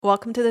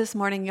Welcome to this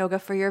morning yoga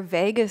for your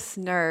vagus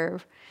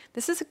nerve.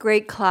 This is a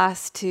great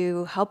class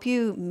to help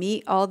you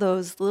meet all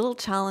those little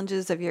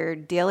challenges of your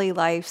daily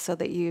life so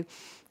that you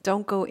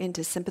don't go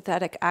into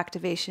sympathetic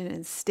activation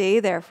and stay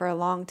there for a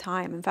long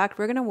time. In fact,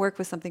 we're going to work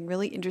with something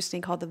really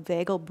interesting called the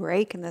vagal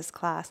brake in this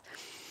class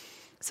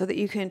so that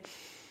you can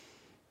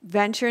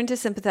venture into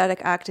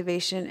sympathetic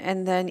activation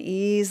and then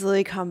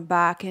easily come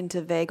back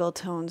into vagal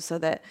tone so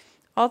that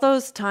all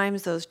those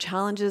times, those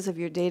challenges of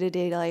your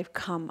day-to-day life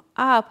come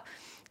up,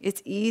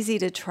 it's easy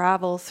to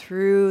travel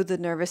through the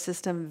nervous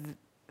system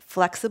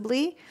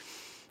flexibly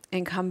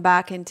and come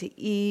back into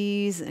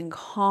ease and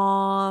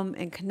calm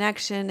and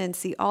connection and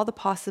see all the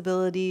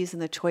possibilities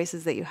and the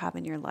choices that you have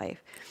in your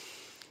life.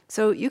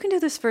 So you can do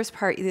this first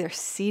part either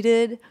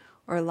seated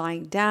or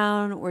lying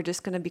down. We're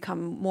just going to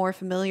become more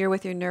familiar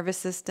with your nervous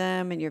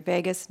system and your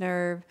vagus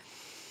nerve.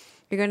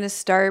 You're going to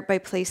start by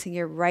placing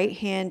your right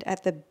hand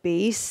at the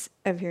base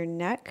of your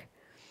neck.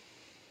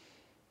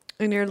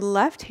 And your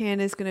left hand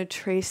is going to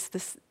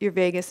trace your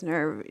vagus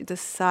nerve, the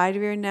side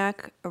of your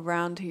neck,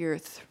 around to your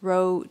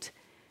throat,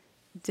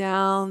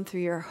 down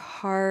through your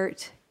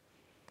heart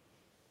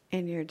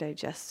and your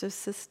digestive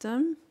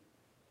system.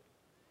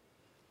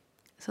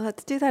 So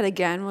let's do that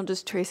again. We'll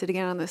just trace it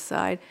again on this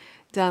side,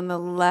 down the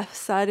left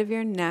side of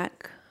your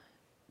neck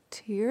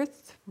to your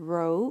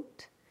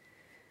throat,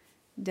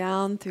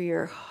 down through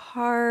your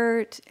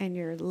heart and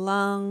your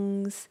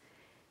lungs,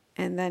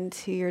 and then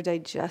to your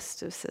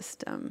digestive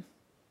system.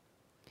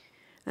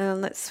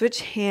 And let's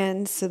switch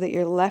hands so that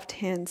your left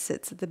hand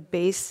sits at the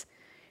base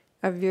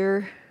of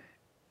your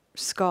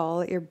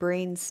skull, at your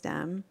brain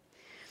stem.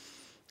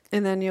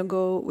 And then you'll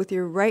go with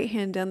your right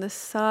hand down the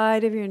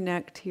side of your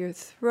neck to your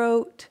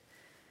throat,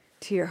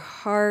 to your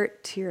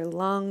heart, to your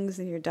lungs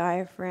and your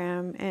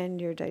diaphragm and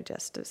your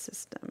digestive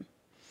system.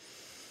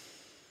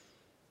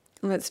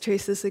 Let's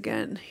trace this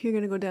again. You're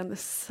going to go down the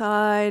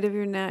side of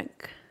your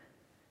neck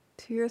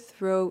to your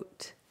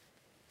throat,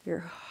 your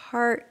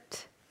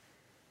heart,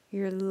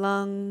 your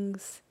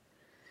lungs,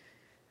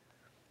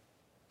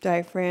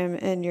 diaphragm,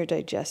 and your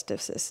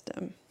digestive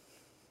system.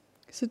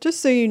 So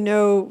just so you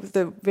know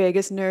the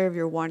vagus nerve,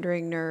 your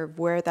wandering nerve,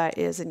 where that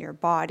is in your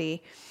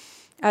body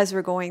as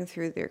we're going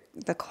through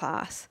the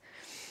class.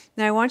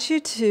 Now I want you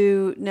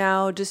to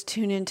now just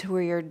tune into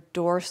where your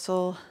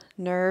dorsal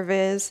nerve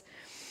is.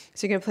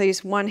 So you're going to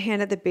place one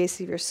hand at the base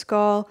of your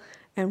skull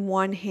and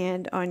one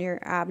hand on your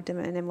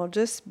abdomen, and we'll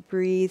just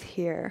breathe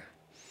here.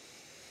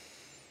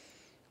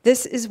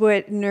 This is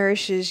what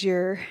nourishes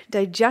your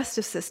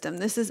digestive system.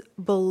 This is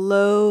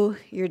below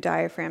your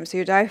diaphragm. So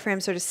your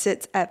diaphragm sort of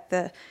sits at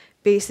the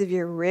base of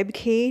your rib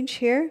cage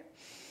here,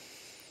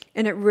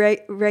 and it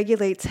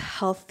regulates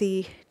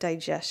healthy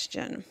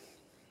digestion.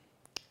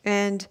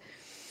 And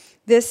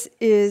this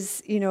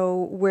is,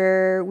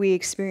 where we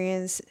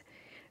experience,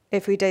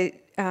 if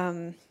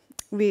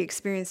we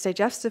experience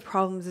digestive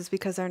problems, is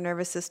because our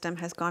nervous system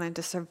has gone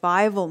into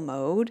survival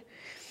mode,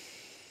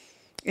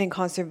 in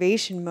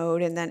conservation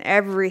mode, and then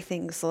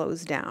everything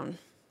slows down,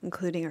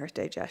 including our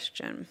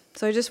digestion.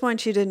 So I just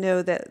want you to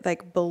know that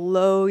like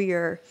below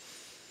your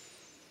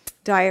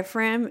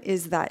diaphragm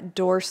is that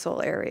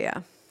dorsal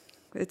area.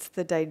 It's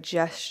the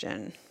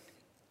digestion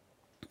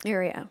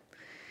area.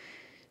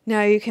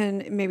 Now you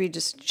can maybe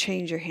just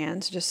change your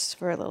hands just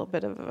for a little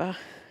bit of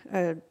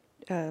a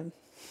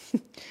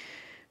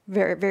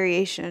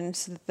variation.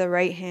 So that the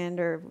right hand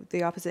or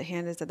the opposite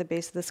hand is at the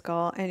base of the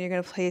skull, and you're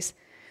going to place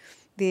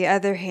the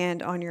other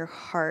hand on your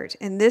heart.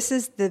 And this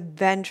is the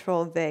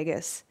ventral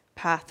vagus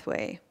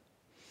pathway.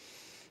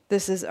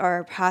 This is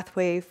our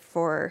pathway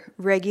for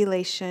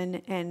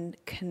regulation and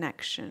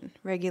connection.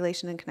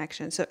 Regulation and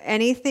connection. So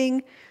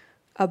anything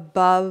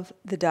above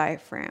the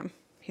diaphragm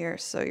here.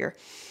 So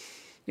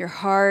your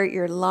heart,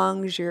 your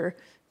lungs, your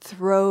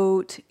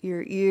throat,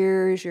 your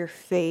ears, your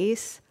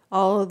face,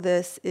 all of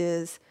this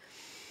is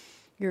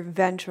your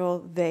ventral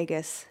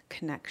vagus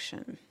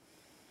connection.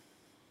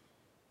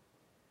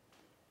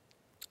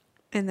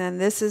 And then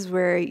this is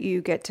where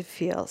you get to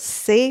feel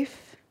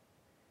safe.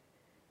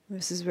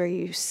 This is where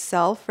you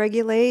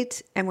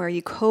self-regulate and where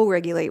you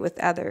co-regulate with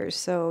others.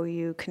 So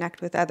you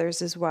connect with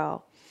others as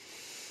well.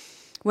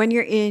 When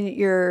you're in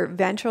your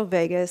ventral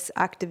vagus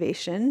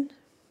activation,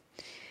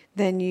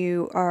 then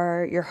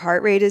your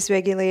heart rate is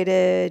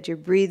regulated, your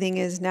breathing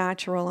is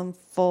natural and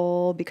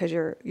full because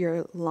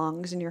your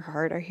lungs and your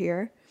heart are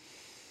here.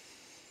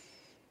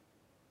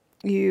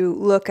 You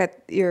look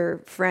at your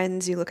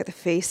friends, you look at the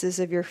faces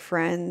of your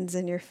friends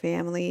and your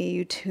family,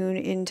 you tune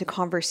into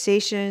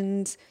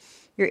conversations,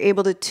 you're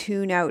able to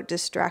tune out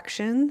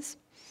distractions.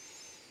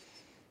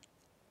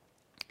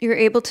 You're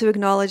able to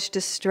acknowledge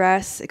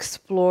distress,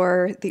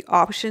 explore the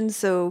options.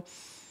 So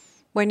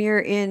when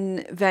you're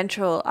in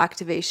ventral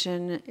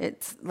activation,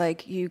 it's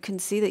like you can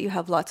see that you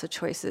have lots of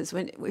choices.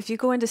 If you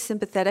go into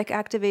sympathetic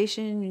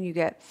activation and you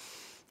get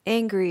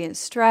angry and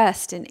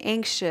stressed and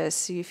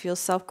anxious, you feel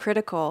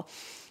self-critical,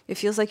 it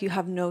feels like you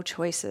have no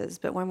choices.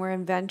 But when we're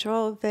in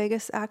ventral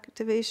vagus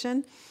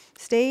activation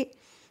state,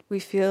 we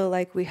feel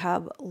like we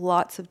have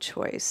lots of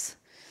choice.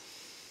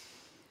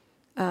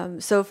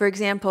 So, for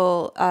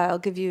example, I'll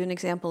give you an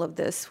example of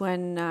this.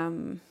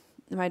 When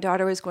my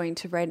daughter was going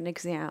to write an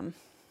exam,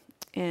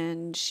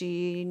 and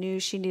she knew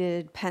she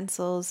needed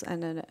pencils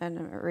and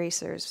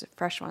erasers,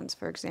 fresh ones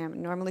for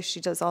exam. Normally,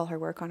 she does all her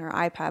work on her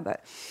iPad,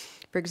 but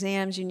for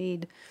exams,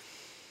 you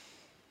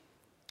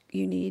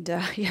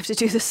have to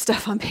do this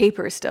stuff on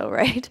paper still,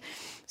 right?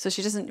 So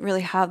she doesn't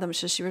really have them.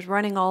 So she was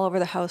running all over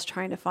the house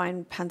trying to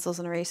find pencils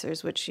and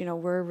erasers, which,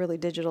 we're a really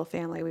digital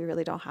family. We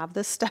really don't have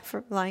this stuff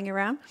lying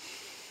around.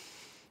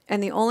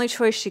 And the only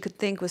choice she could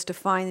think was to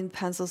find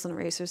pencils and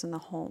erasers in the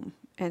home.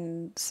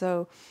 And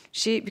so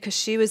because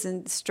she was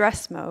in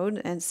stress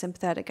mode and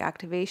sympathetic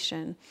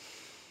activation,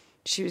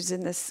 she was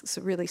in this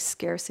really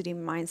scarcity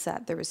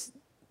mindset.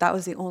 That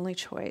was the only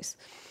choice.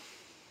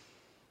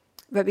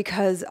 But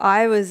because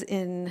I was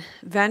in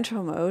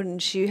ventral mode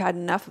and she had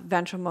enough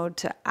ventral mode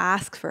to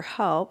ask for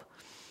help,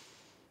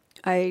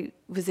 I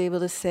was able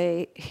to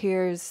say,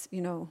 here's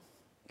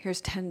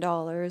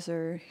 $10,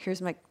 or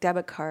here's my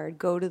debit card,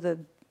 go to the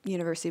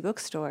university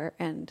bookstore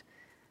and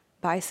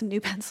buy some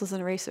new pencils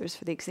and erasers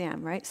for the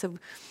exam, right? So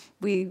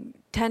we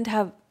tend to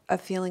have a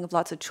feeling of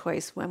lots of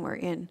choice when we're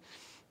in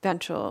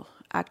ventral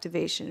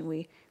activation.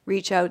 We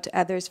reach out to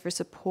others for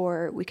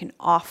support. We can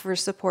offer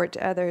support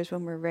to others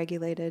when we're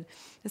regulated.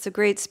 It's a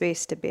great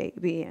space to be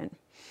in.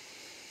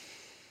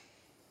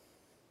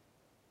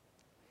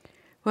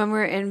 When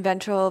we're in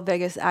ventral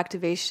vagus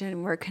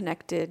activation, we're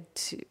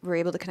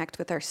able to connect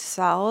with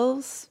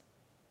ourselves.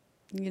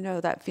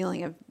 That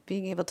feeling of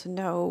being able to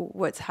know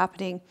what's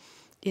happening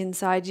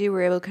inside you.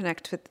 We're able to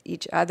connect with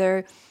each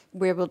other.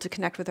 We're able to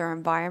connect with our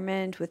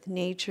environment, with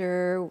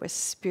nature, with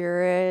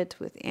spirit,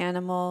 with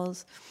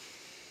animals.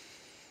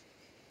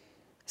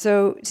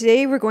 So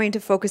today we're going to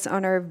focus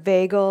on our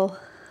ventral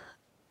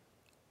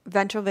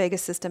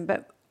vagus system,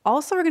 but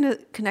also we're going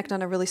to connect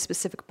on a really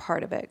specific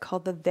part of it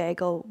called the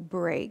vagal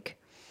brake.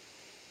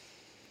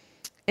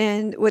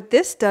 And what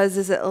this does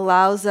is it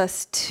allows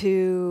us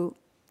to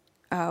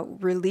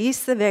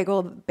release the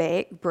vagal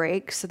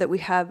brake so that we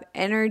have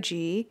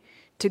energy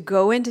to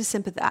go into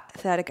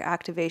sympathetic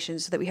activation,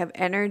 so that we have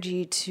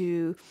energy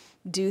to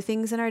do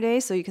things in our day.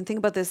 So you can think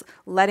about this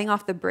letting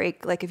off the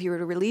brake, like if you were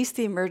to release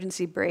the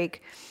emergency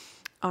brake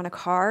on a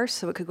car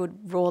so it could go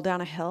roll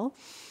down a hill,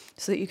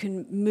 so that you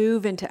can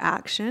move into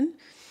action.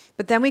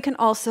 But then we can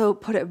also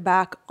put it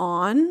back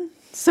on.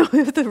 So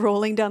if the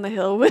rolling down the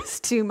hill was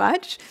too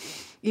much,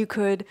 you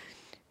could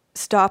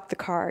stop the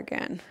car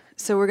again.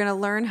 So we're going to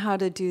learn how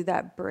to do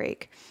that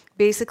brake.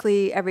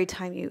 Basically, every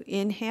time you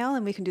inhale,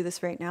 and we can do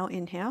this right now,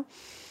 inhale.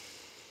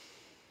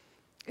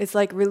 It's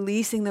like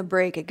releasing the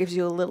brake. It gives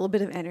you a little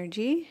bit of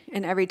energy.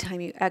 And every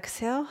time you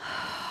exhale,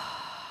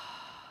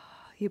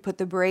 you put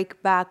the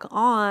brake back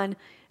on,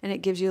 and it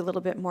gives you a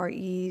little bit more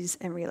ease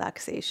and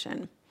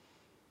relaxation.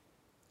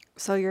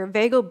 So your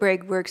vagal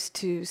brake works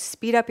to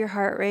speed up your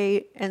heart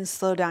rate and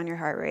slow down your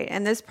heart rate.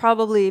 And this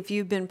probably, if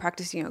you've been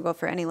practicing yoga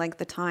for any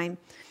length of time,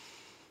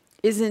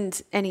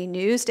 isn't any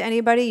news to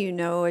anybody.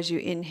 As you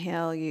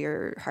inhale,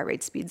 your heart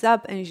rate speeds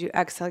up, and as you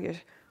exhale, your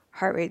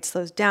heart rate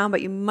slows down,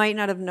 but you might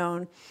not have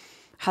known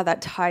how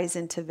that ties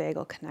into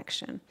vagal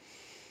connection.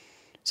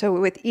 So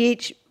with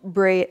each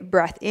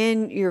breath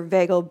in, your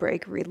vagal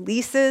brake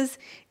releases,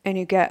 and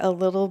you get a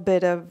little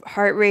bit of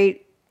heart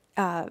rate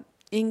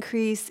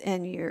increase,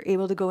 and you're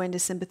able to go into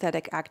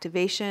sympathetic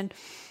activation.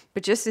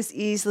 But just as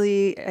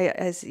easily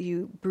as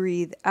you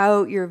breathe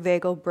out, your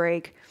vagal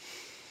brake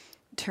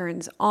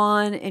turns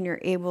on, and you're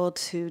able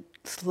to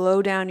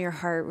slow down your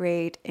heart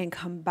rate and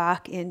come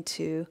back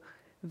into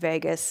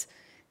vagus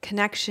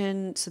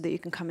connection so that you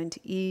can come into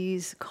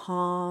ease,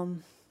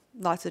 calm,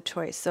 lots of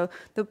choice. So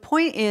the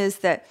point is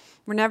that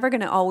we're never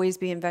going to always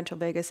be in ventral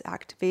vagus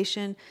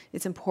activation.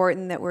 It's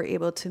important that we're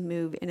able to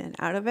move in and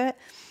out of it.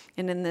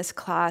 And in this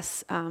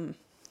class,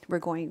 we're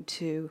going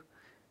to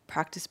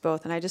practice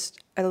both. And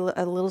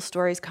a little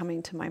story is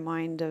coming to my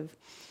mind of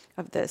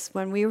this.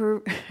 When we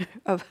were,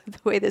 of the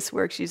way this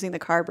works, using the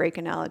car brake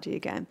analogy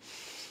again.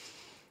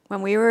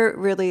 When we were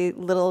really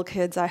little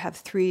kids, I have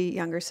 3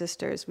 younger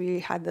sisters.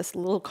 We had this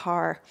little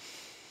car,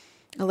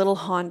 a little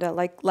Honda,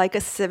 like a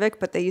Civic,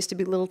 but they used to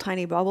be little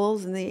tiny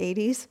bubbles in the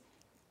 80s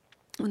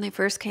when they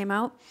first came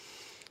out.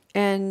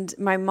 And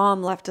my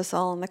mom left us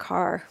all in the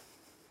car,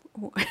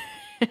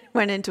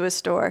 went into a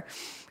store.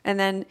 And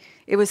then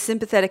it was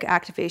sympathetic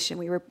activation.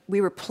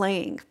 We were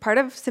playing. Part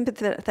of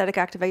sympathetic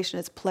activation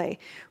is play.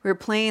 We were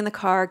playing in the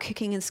car,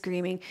 kicking and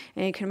screaming,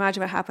 and you can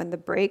imagine what happened.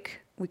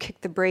 We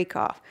kicked the brake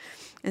off.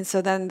 And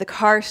so then the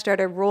car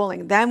started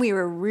rolling. Then we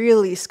were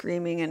really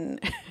screaming and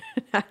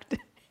acting.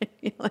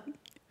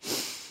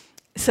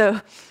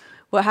 So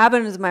what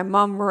happened is my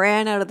mom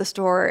ran out of the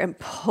store and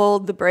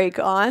pulled the brake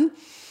on.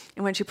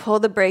 And once you pull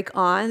the brake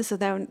on, so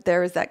then there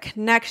was that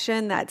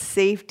connection, that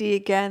safety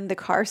again. The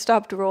car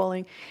stopped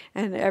rolling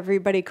and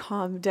everybody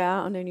calmed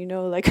down.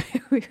 And, like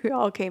we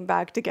all came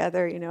back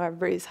together,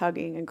 everybody's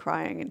hugging and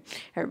crying and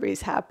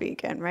everybody's happy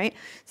again, right?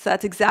 So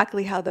that's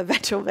exactly how the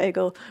ventral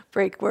vagal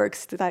brake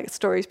works. That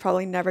story's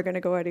probably never going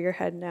to go out of your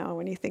head now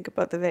when you think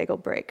about the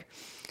vagal brake.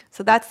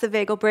 So that's the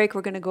vagal brake.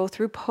 We're going to go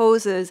through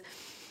poses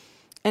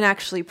and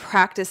actually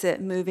practice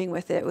it, moving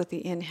with it with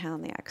the inhale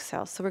and the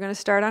exhale. So we're going to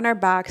start on our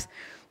backs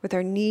with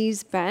our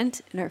knees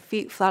bent and our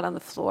feet flat on the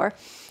floor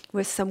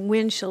with some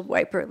windshield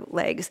wiper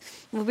legs.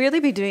 We'll really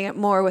be doing it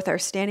more with our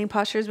standing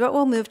postures, but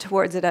we'll move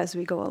towards it as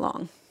we go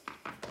along.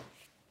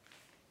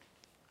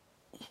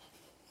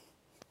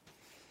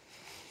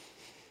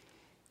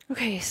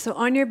 Okay, so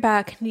on your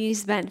back,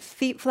 knees bent,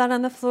 feet flat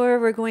on the floor,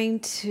 we're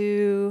going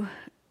to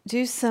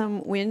do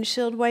some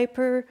windshield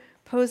wiper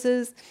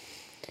poses.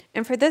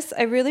 And for this,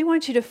 I really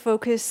want you to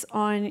focus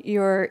on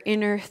your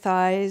inner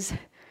thighs,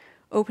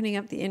 opening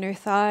up the inner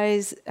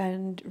thighs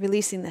and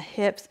releasing the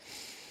hips.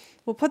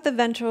 We'll put the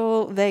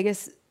ventral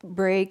vagus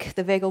brake,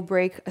 the vagal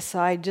brake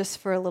aside just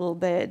for a little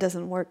bit. It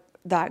doesn't work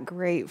that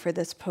great for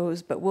this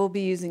pose, but we'll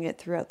be using it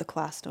throughout the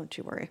class, don't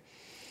you worry.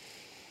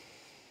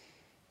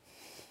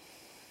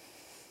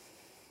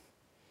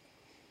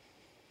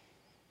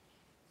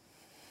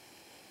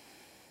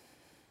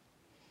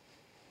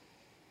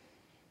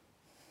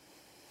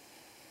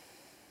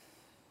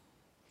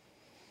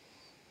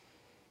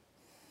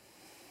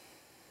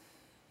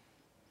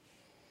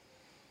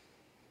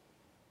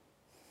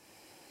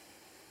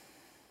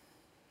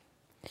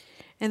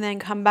 And then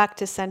come back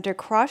to center.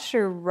 Cross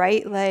your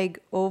right leg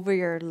over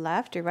your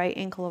left, your right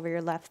ankle over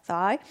your left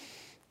thigh.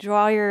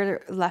 Draw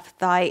your left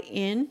thigh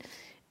in,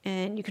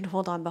 and you can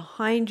hold on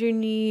behind your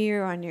knee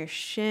or on your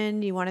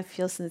shin. You want to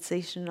feel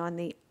sensation on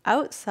the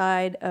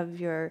outside of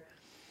your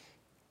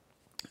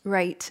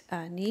right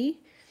knee.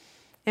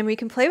 And we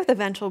can play with the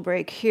ventral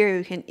brake here.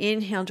 You can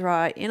inhale,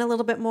 draw it in a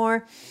little bit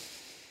more.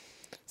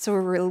 So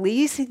we're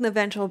releasing the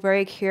ventral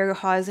brake here,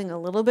 causing a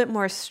little bit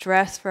more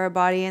stress for our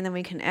body, and then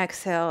we can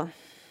exhale.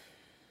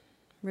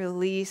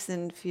 Release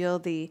and feel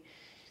the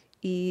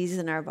ease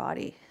in our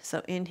body.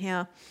 So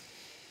inhale,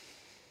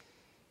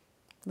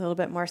 a little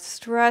bit more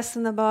stress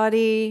in the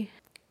body.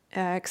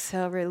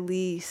 Exhale,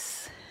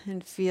 release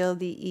and feel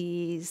the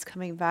ease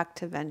coming back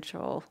to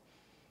ventral.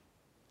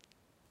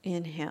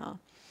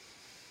 Inhale.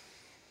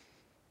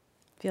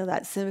 Feel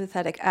that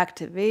sympathetic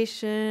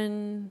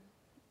activation.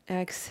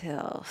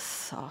 Exhale,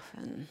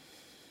 soften.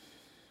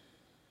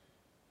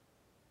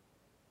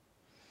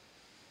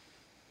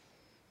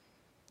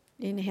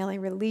 Inhaling,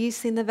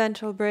 releasing the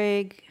ventral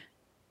brake.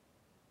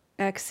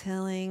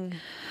 Exhaling,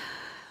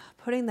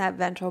 putting that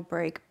ventral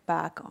brake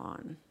back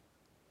on.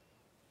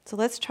 So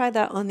let's try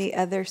that on the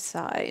other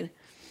side.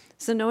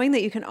 So knowing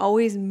that you can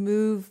always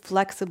move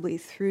flexibly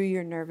through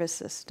your nervous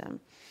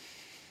system.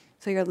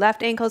 So your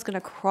left ankle is going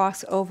to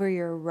cross over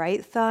your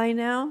right thigh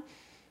now.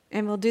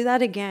 And we'll do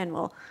that again.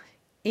 We'll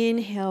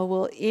inhale,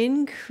 we'll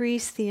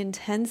increase the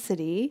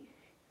intensity.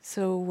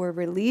 So we're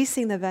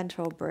releasing the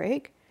ventral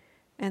brake.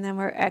 And then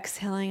we're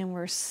exhaling and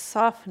we're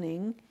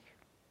softening.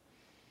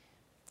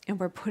 And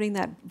we're putting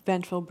that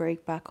ventral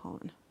brake back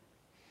on.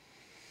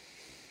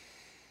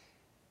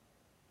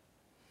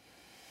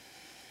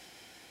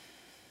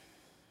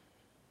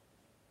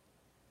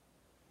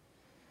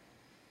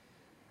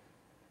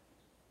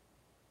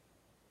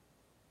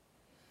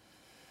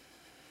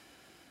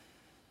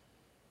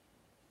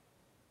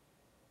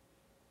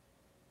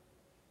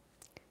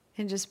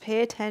 And just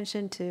pay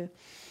attention to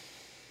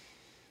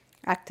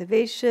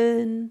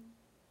activation,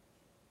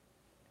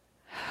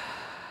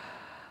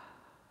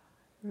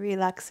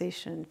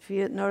 relaxation.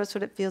 Notice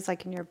what it feels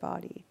like in your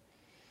body.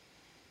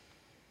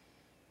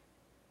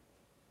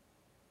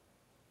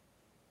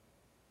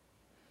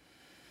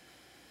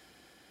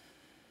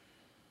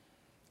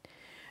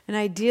 And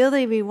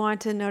ideally, we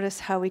want to notice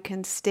how we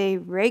can stay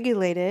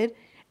regulated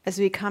as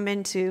we come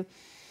into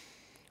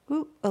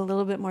a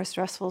little bit more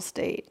stressful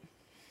state.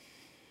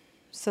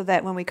 So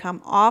that when we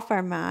come off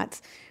our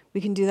mats,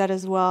 we can do that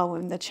as well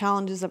when the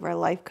challenges of our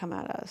life come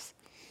at us.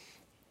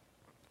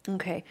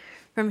 Okay,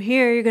 from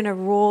here, you're going to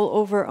roll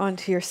over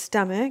onto your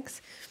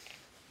stomachs.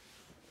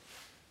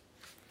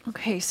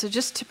 Okay, so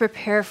just to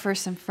prepare for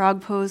some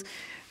frog pose,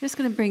 I'm just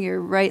going to bring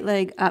your right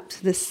leg up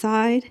to the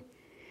side.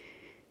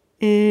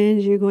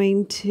 And you're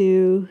going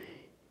to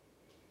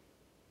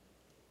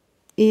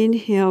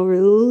inhale,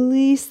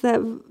 release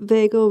that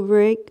vagal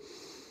brake.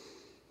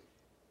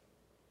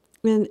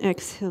 And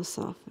exhale,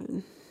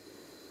 soften.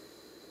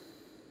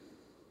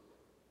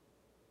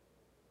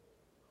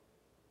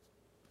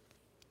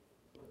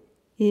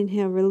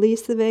 Inhale,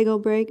 release the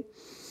vagal brake.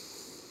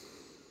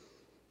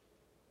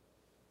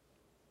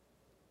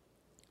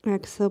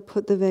 Exhale,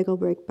 put the vagal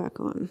brake back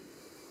on.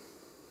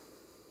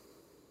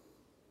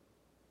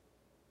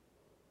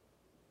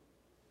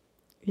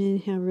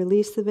 Inhale,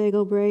 release the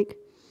vagal brake.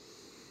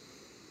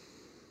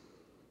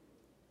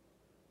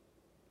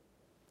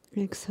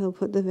 Exhale,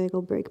 put the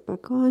vagal brake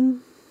back on.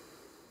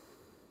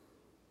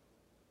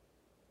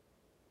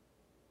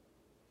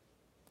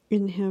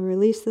 Inhale,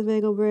 release the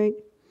vagal brake.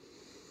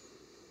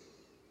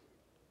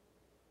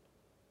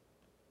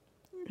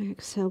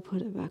 Exhale,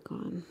 put it back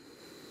on.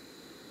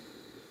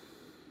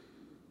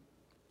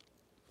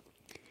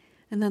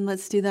 And then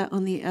let's do that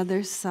on the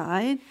other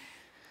side.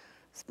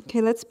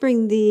 Okay, let's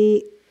bring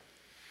the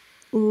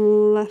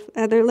left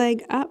other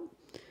leg up.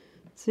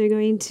 So you're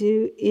going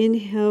to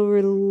inhale,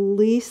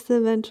 release the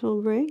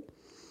ventral brake.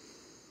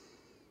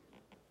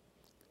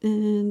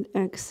 And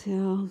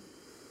exhale,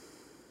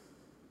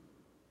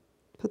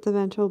 put the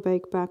ventral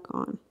brake back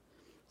on.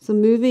 So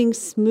moving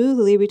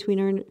smoothly between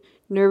our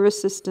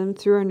nervous system,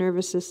 through our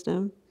nervous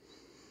system.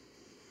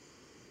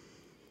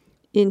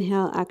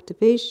 Inhale,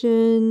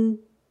 activation.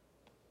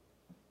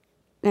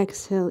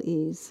 Exhale,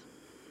 ease.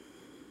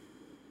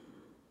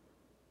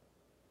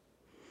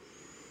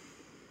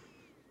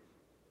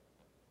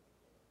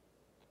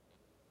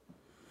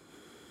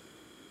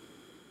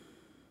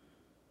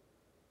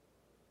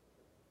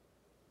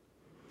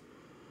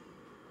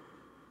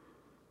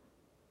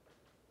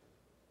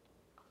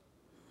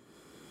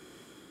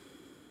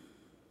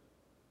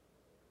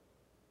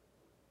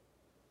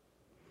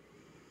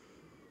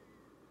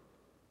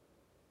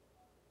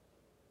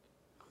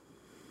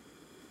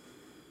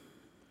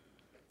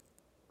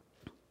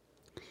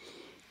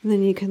 And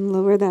then you can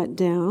lower that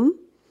down.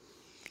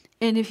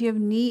 And if you have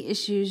knee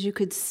issues, you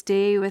could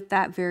stay with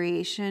that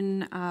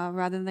variation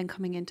rather than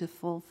coming into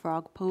full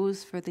frog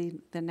pose for the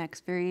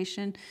next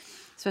variation,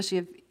 especially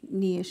if you have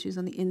knee issues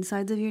on the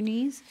insides of your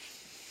knees.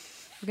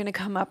 We're going to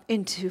come up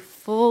into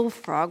full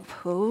frog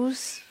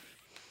pose.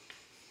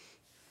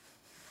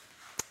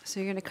 So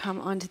you're going to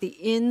come onto the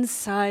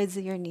insides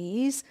of your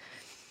knees,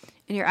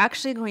 and you're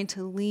actually going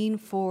to lean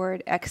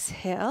forward,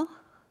 exhale,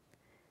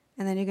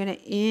 and then you're going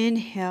to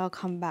inhale,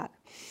 come back.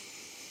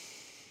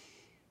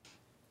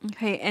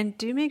 Okay, and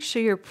do make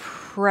sure you're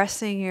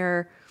pressing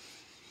your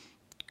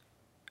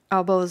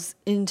elbows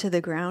into the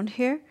ground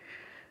here.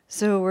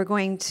 So we're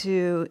going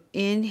to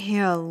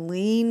inhale,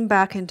 lean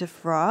back into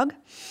frog.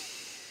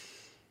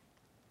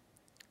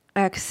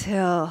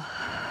 Exhale,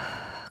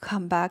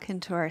 come back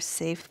into our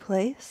safe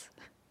place.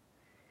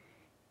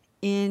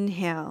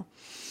 Inhale.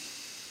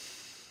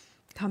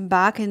 Come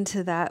back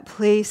into that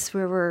place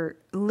where we're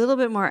a little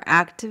bit more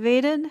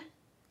activated.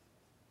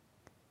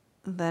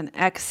 Then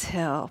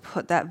exhale,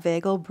 put that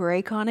vagal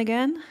brake on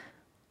again.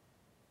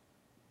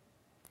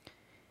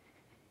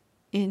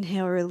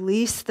 Inhale,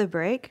 release the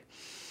brake.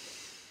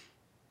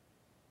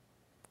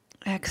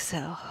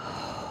 Exhale.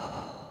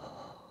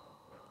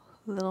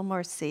 A little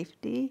more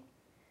safety.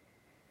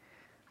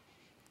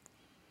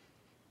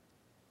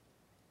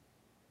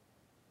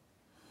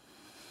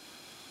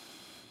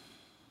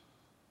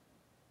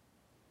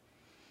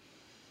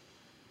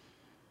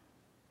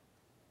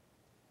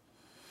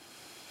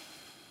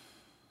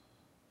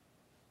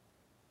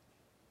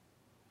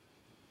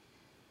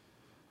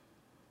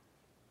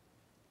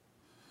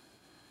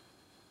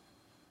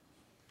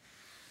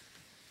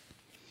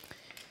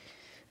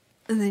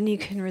 And then you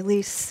can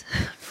release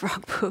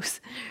frog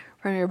pose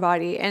from your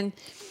body. And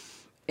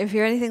if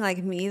you're anything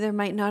like me, there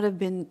might not have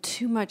been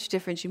too much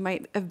difference. You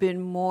might have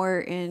been more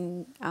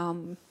in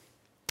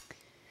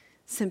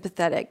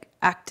sympathetic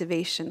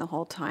activation the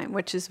whole time,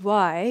 which is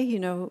why,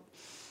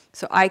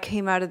 so I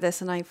came out of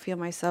this and I feel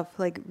myself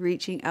like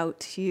reaching out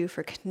to you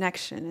for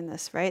connection in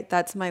this, right?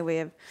 That's my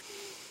way of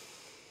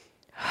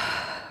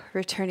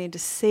returning to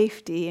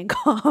safety and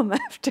calm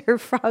after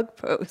frog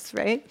pose,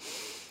 right?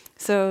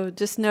 So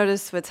just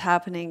notice what's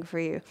happening for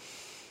you.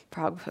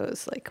 Frog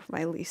pose, like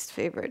my least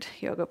favorite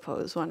yoga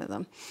pose, one of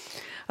them.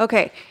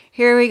 Okay,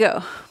 here we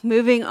go.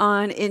 Moving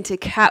on into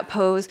cat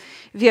pose.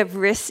 If you have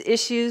wrist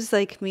issues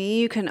like me,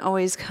 you can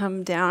always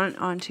come down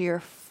onto your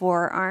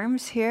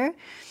forearms here.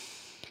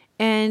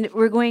 And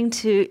we're going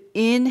to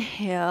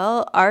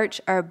inhale,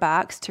 arch our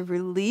backs to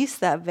release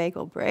that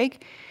vagal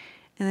brake.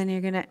 And then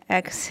you're going to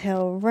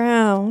exhale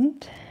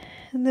round,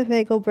 and the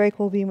vagal brake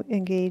will be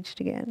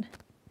engaged again.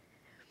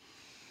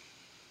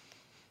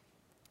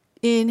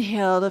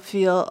 Inhale to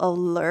feel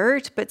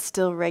alert but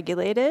still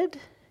regulated.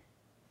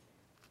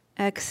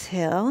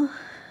 Exhale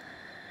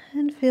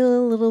and feel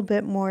a little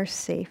bit more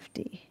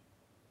safety.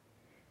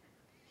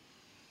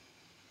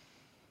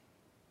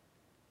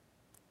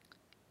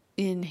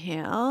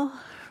 Inhale,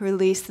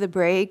 release the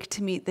brake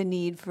to meet the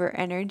need for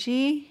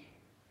energy.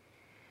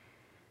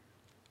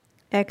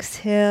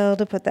 Exhale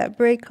to put that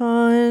brake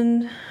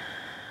on.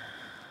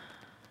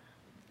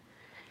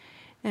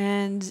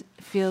 And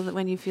feel that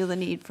when you feel the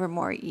need for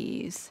more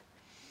ease.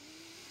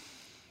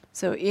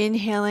 So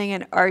inhaling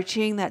and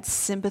arching, that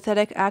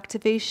sympathetic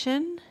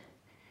activation.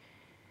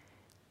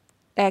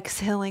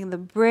 Exhaling the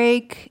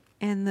brake,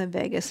 and the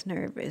vagus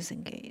nerve is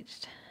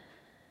engaged.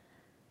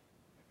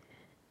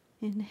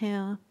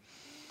 Inhale.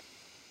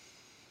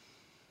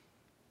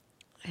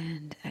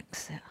 And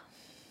exhale.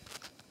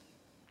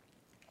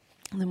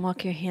 And then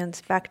walk your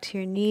hands back to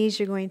your knees.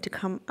 You're going to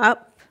come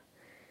up.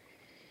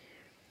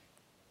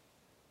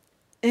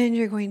 And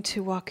you're going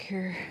to walk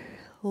your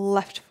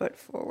left foot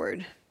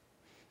forward.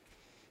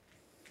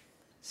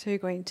 So you're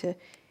going to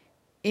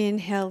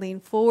Inhale, lean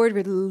forward,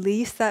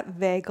 release that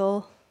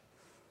vagal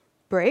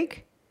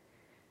break.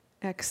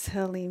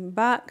 Exhale, lean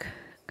back,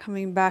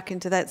 coming back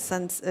into that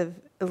sense of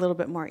a little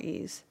bit more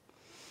ease.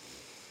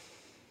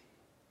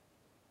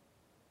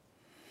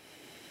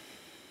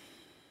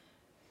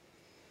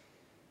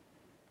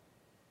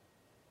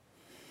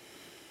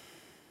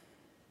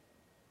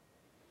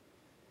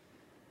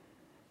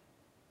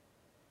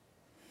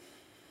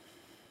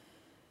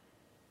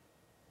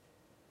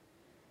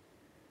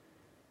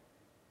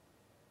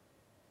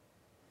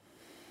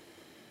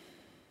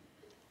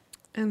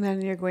 And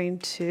then you're going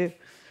to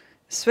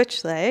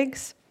switch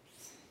legs.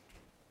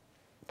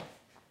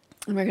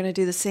 And we're going to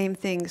do the same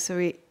thing. So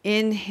we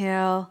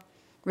inhale,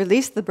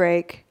 release the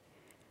brake.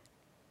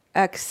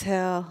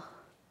 Exhale,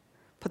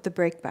 put the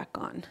brake back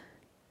on.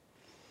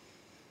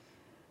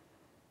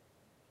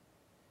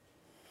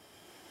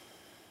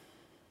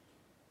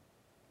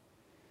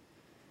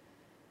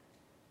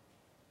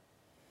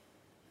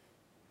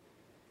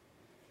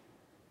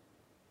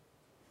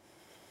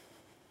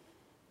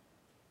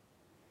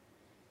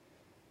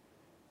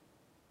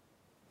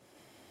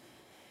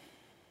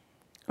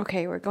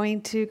 Okay, we're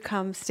going to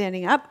come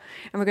standing up,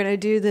 and we're going to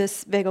do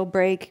this vagal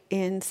break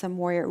in some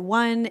Warrior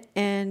One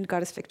and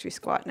Goddess Victory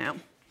Squat now.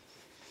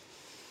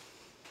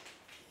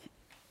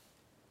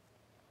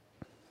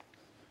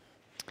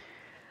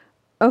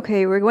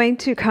 Okay, we're going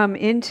to come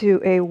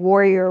into a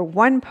Warrior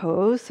One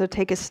pose, so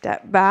take a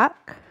step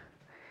back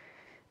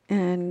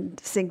and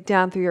sink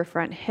down through your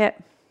front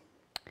hip.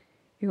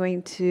 You're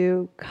going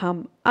to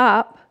come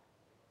up,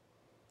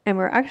 and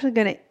we're actually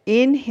going to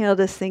inhale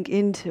to sink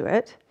into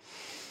it.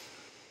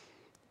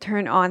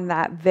 Turn on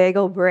that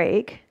vagal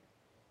break,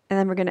 and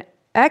then we're going to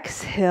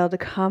exhale to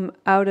come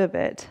out of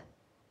it.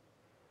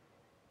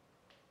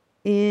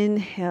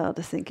 Inhale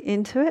to sink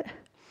into it.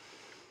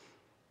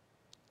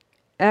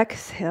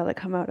 Exhale to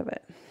come out of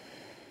it.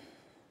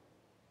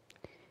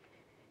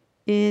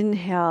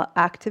 Inhale,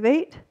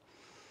 activate.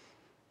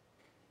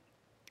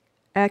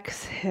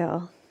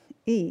 Exhale,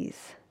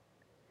 ease.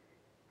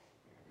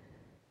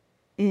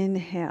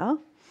 Inhale,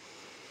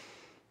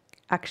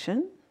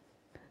 action.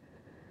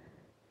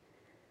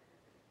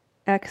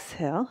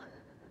 Exhale,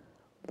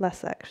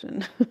 less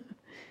action.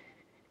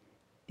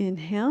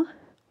 Inhale.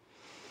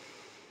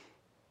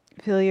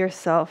 Feel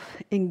yourself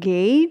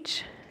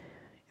engage,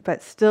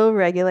 but still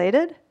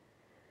regulated.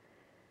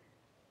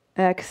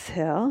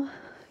 Exhale.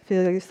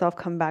 Feel yourself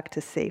come back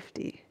to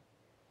safety.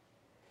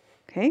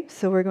 Okay,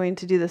 so we're going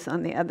to do this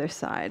on the other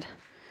side.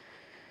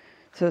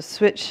 So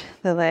switch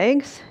the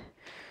legs.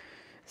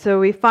 So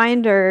we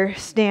find our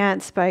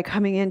stance by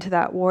coming into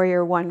that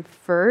Warrior One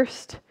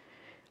first.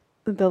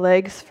 The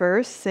legs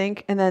first,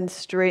 sink, and then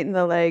straighten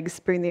the legs,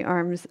 bring the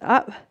arms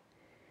up.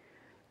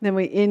 Then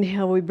we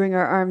inhale, we bring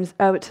our arms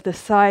out to the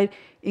side,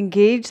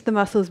 engage the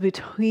muscles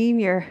between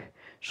your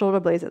shoulder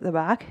blades at the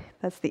back.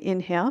 That's the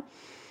inhale.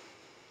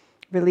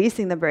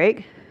 Releasing the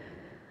brake.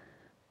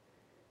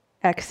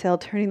 Exhale,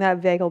 turning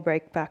that vagal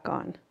brake back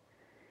on.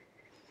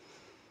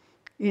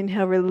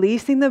 Inhale,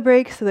 releasing the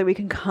brake so that we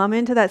can come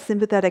into that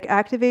sympathetic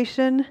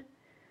activation.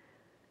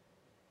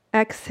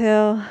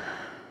 Exhale,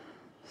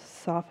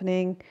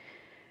 softening.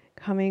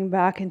 Coming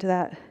back into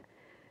that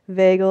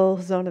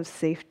vagal zone of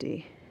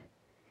safety.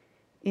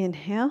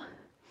 Inhale.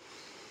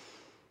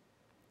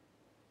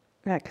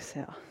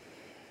 Exhale.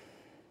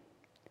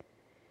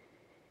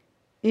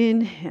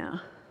 Inhale.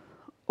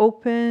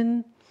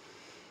 Open.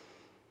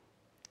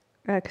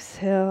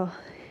 Exhale.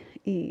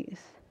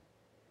 Ease.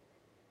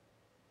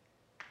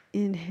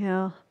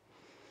 Inhale.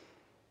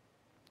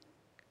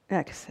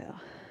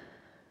 Exhale.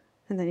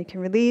 And then you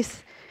can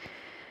release.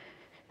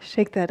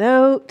 Shake that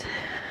out.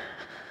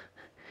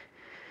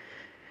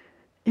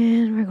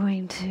 And we're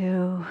going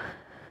to,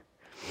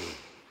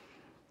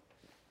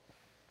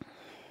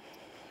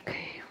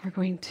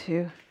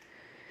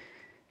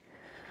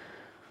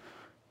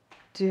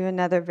 do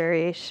another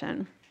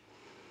variation.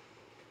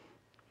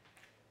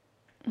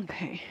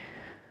 Okay.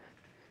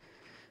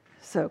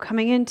 So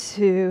coming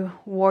into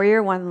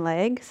Warrior One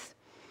legs,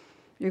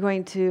 you're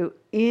going to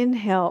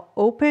inhale,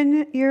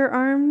 open your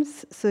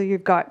arms, so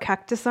you've got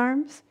cactus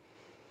arms.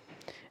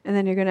 And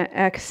then you're going to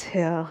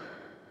exhale,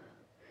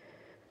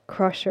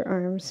 cross your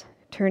arms,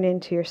 turn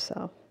into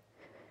yourself.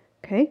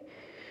 Okay?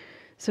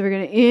 So we're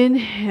going to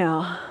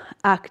inhale,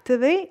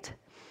 activate.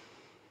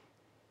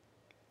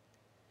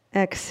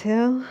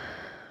 Exhale,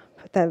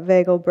 put that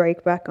vagal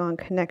brake back on,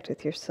 connect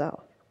with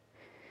yourself.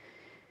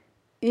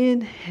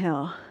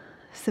 Inhale,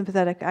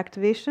 sympathetic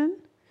activation.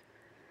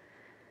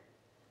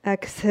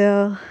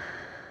 Exhale,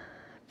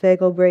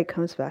 vagal brake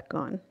comes back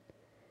on.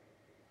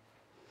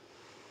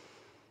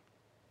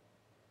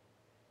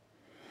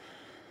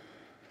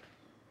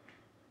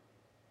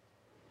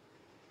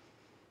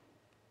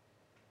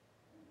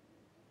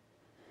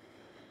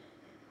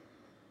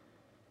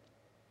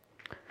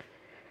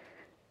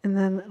 And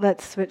then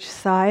let's switch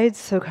sides.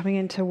 So coming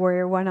into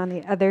Warrior One on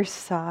the other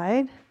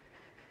side.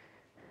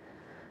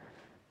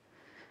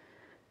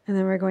 And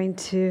then we're going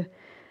to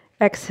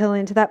exhale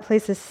into that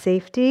place of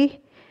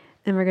safety.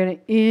 And we're going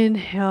to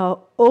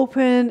inhale,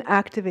 open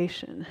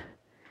activation.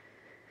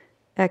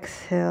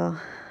 Exhale,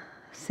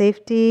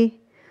 safety.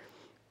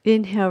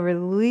 Inhale,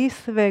 release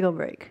the vagal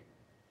brake.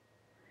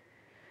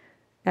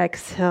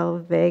 Exhale,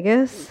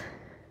 vagus.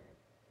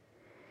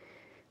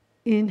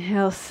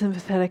 Inhale,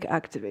 sympathetic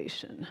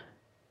activation.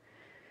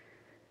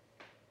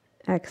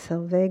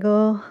 Exhale,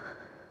 vagal.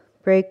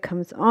 Brake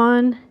comes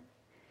on.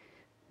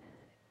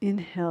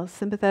 Inhale,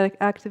 sympathetic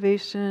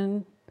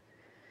activation.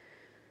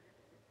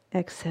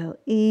 Exhale,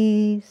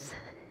 ease.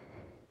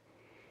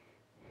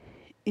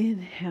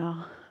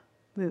 Inhale,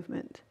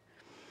 movement.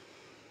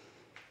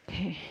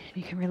 Okay,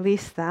 you can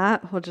release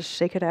that. We'll just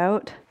shake it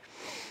out.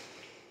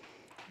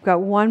 We've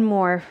got one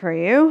more for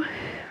you.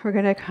 We're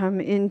going to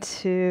come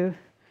into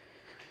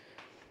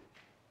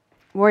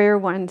Warrior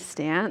One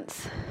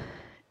stance,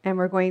 and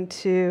we're going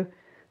to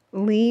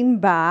lean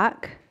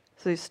back.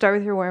 So you start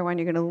with your Warrior One,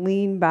 you're going to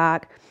lean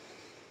back.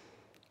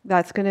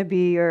 That's going to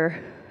be your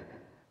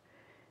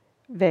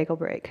vagal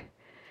brake.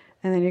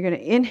 And then you're going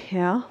to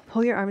inhale,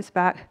 pull your arms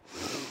back.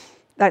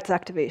 That's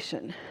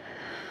activation.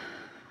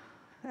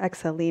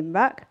 Exhale, lean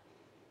back.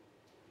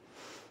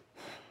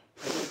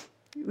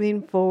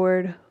 Lean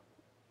forward,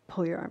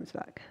 pull your arms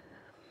back.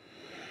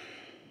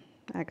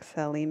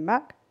 Exhale, lean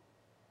back.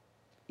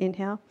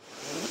 Inhale.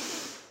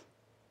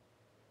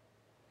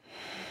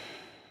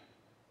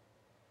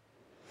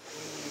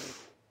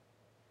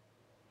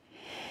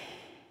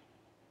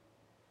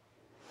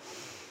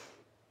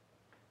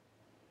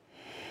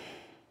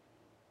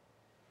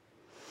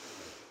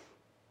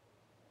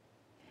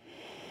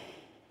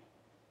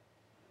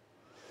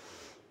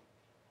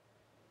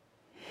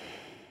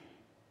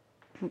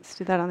 Let's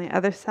do that on the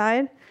other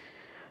side.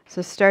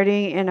 So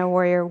starting in a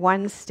Warrior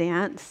One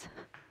stance.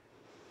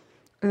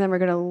 And then we're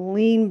going to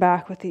lean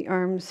back with the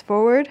arms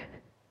forward.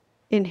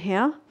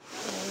 Inhale.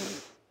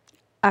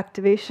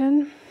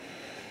 Activation.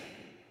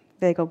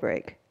 Vagal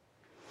brake.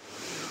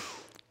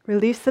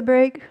 Release the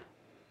brake.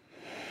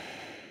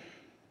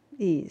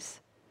 Ease.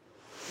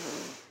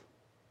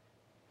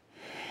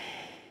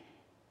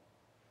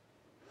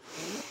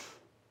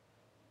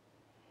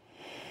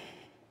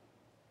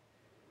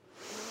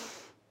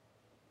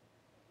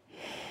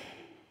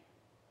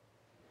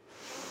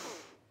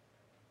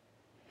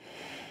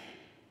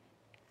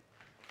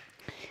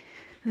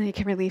 And then you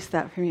can release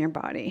that from your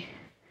body.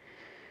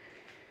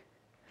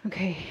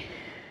 Okay.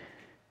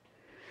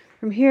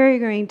 From here, you're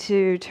going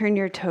to turn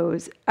your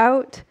toes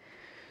out.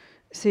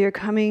 So you're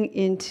coming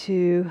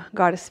into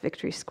Goddess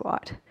Victory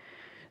Squat.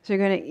 So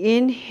you're going to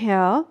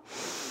inhale,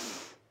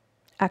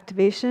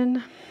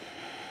 activation,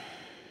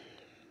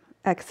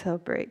 exhale,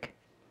 brake.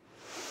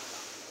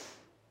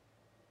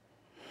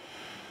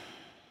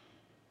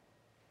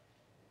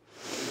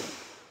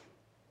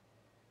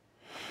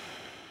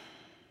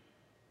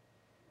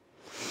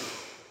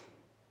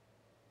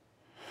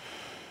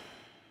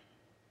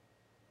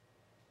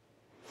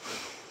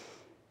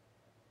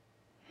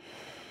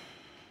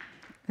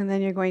 And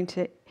then you're going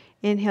to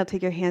inhale,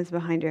 take your hands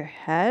behind your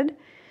head.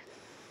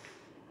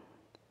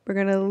 We're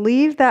going to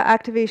leave that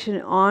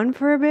activation on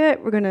for a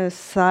bit. We're going to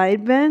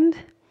side bend.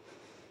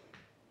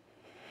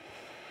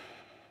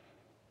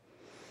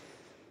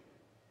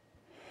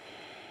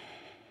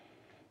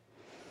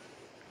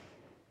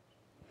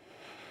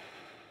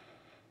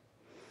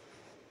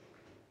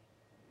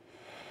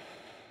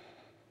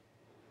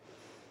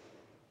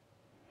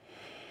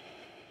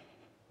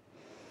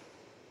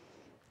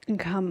 And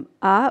come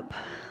up.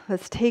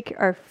 Let's take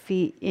our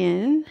feet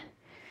in.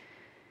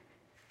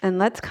 And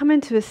let's come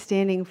into a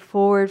standing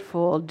forward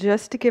fold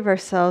just to give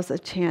ourselves a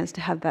chance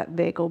to have that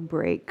vagal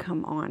brake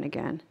come on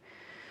again.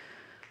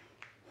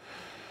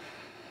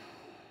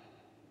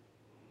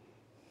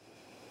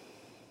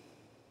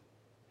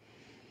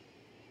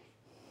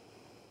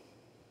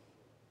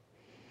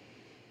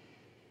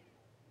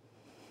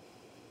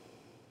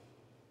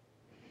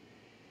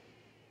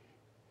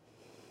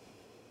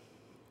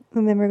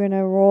 And then we're going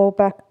to roll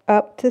back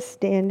up to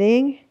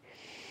standing.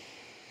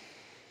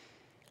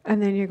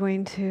 And then you're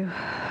going to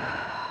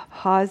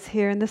pause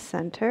here in the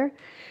center.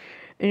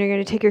 And you're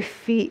going to take your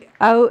feet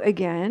out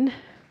again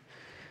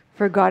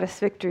for Goddess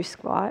Victory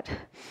Squat.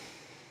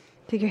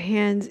 Take your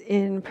hands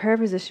in prayer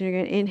position. You're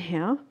going to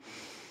inhale.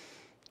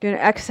 You're going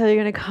to exhale.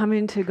 You're going to come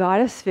into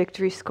Goddess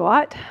Victory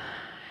Squat.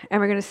 And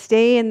we're going to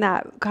stay in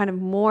that kind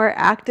of more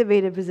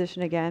activated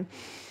position again.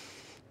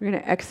 We're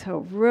going to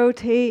exhale,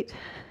 rotate.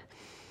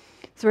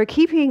 So we're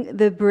keeping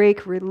the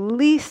brake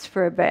released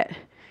for a bit.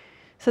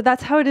 So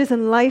that's how it is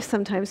in life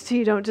sometimes too.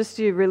 You don't just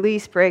do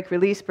release, brake,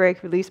 release,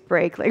 brake, release,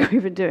 brake like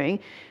we've been doing.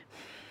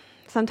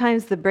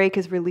 Sometimes the brake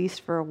is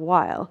released for a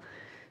while.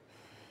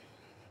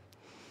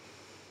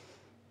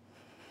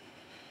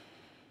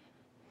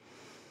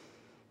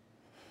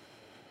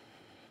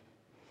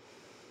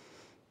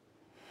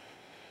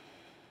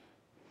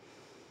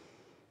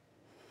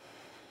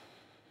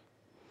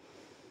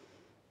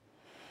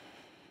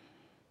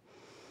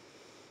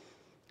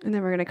 And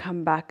then we're going to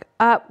come back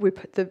up. We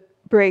put the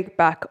brake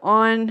back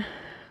on.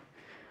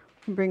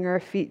 Bring our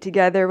feet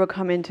together. We'll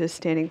come into a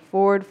standing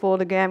forward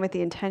fold again with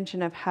the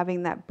intention of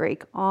having that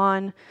break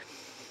on.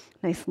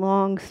 Nice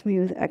long,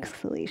 smooth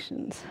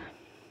exhalations.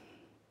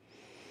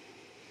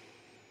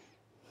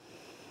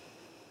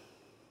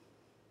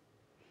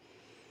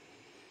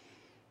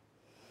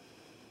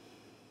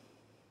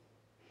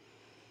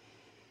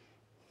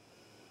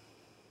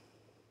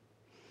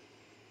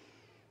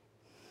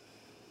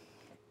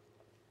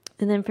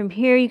 And then from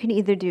here, you can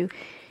either do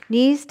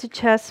knees to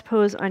chest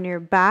pose on your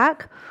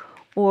back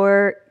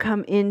or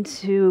come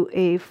into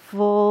a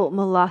full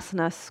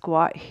Malasana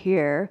squat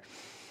here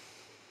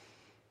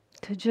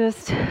to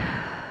just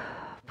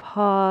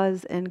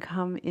pause and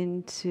come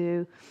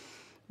into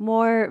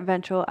more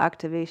ventral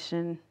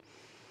activation.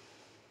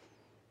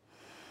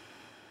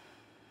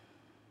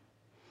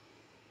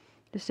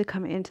 Just to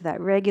come into that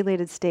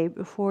regulated state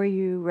before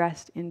you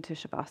rest into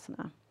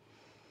Shavasana.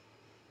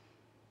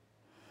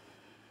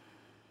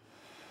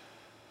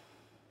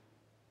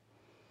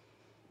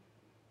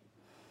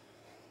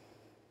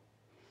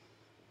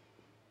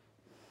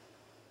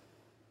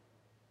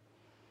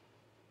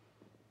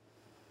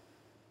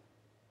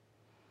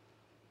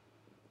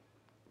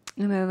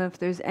 And then if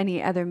there's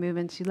any other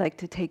movements you'd like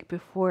to take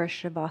before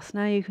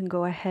Shavasana, you can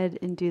go ahead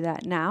and do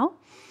that now.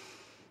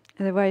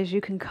 Otherwise,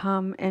 you can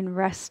come and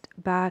rest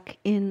back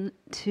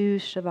into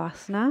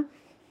Shavasana.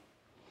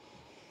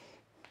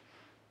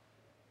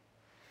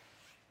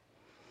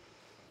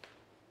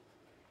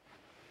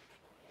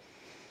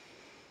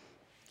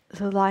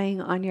 So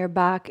lying on your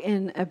back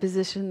in a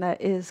position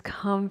that is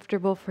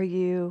comfortable for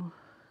you.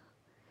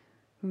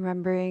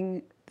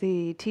 Remembering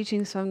the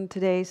teachings from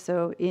today,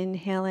 so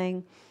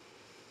inhaling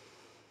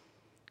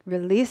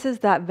releases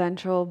that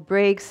ventral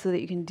break so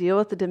that you can deal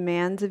with the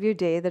demands of your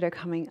day that are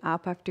coming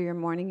up after your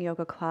morning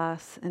yoga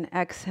class. And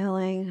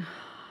exhaling,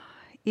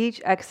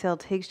 each exhale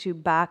takes you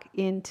back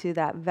into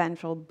that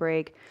ventral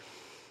break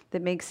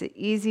that makes it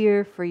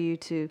easier for you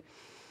to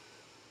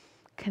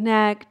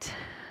connect,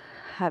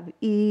 have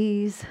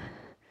ease,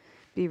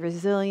 be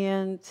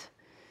resilient,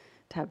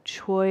 to have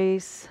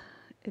choice.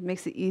 It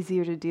makes it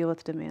easier to deal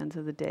with the demands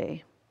of the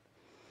day.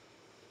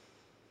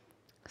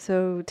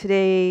 So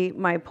today,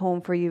 my poem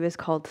for you is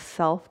called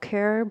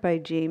Self-Care by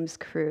James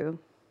Crew.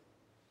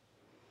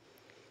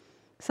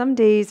 Some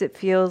days it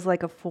feels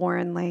like a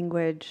foreign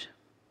language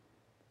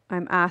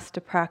I'm asked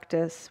to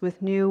practice with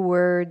new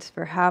words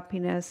for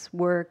happiness,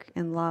 work,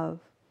 and love.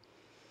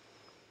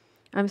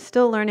 I'm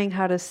still learning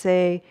how to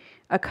say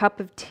a cup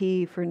of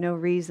tea for no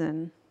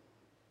reason,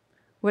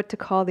 what to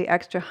call the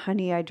extra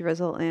honey I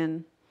drizzle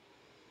in,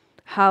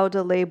 how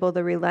to label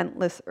the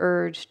relentless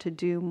urge to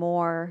do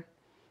more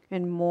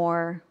and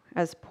more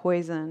as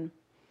poison,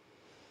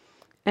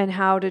 and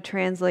how to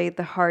translate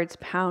the heart's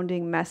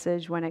pounding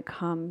message when it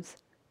comes,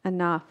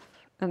 enough,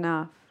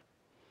 enough.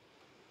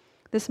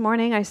 This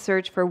morning I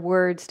searched for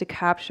words to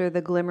capture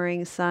the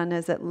glimmering sun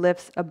as it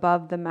lifts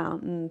above the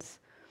mountains,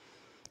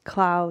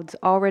 clouds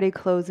already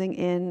closing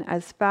in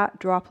as fat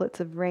droplets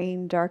of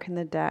rain darken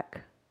the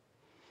deck.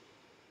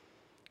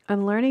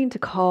 I'm learning to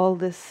call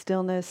this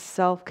stillness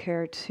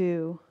self-care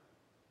too,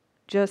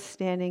 just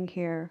standing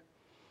here,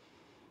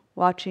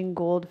 watching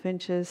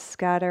goldfinches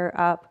scatter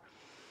up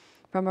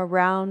from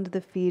around the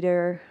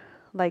feeder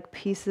like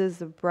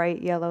pieces of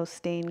bright yellow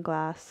stained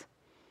glass,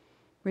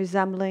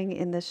 resembling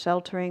in the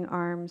sheltering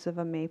arms of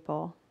a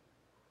maple.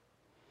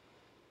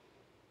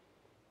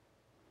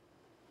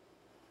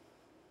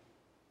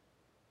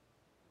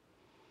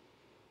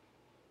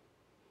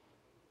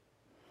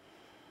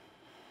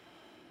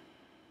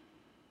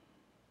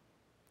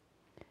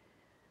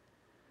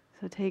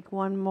 So take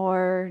one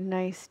more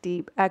nice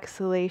deep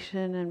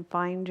exhalation and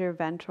find your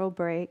ventral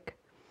break.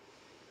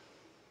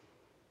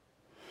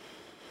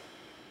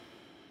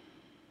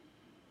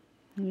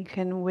 You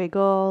can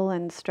wiggle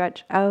and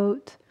stretch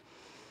out.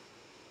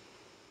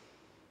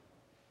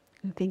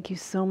 And thank you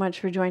so much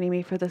for joining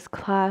me for this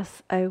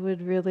class. I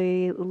would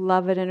really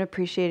love it and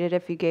appreciate it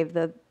if you gave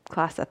the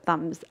class a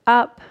thumbs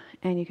up,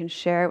 and you can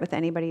share it with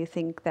anybody you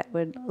think that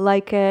would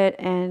like it.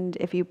 And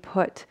if you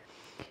put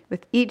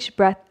with each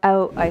breath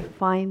out, I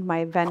find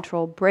my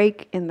ventral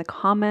break in the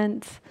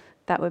comments.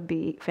 That would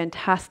be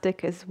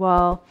fantastic as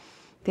well.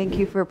 Thank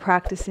you for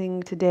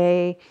practicing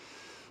today.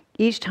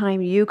 Each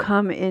time you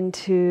come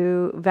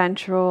into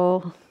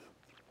ventral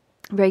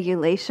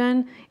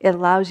regulation, it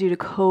allows you to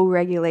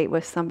co-regulate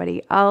with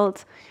somebody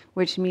else,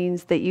 which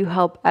means that you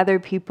help other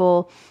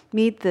people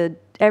meet the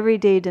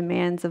everyday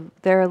demands of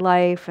their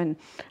life and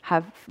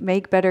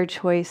make better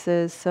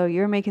choices. So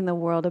you're making the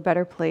world a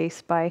better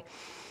place by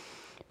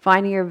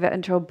finding your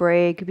ventral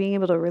break, being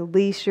able to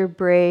release your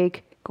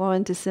break, go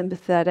into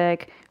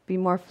sympathetic, be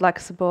more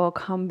flexible,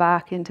 come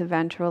back into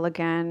ventral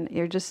again.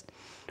 You're just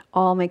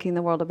all making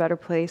the world a better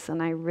place,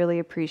 and I really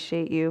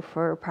appreciate you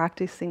for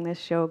practicing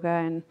this yoga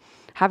and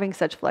having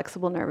such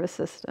flexible nervous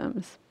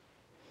systems.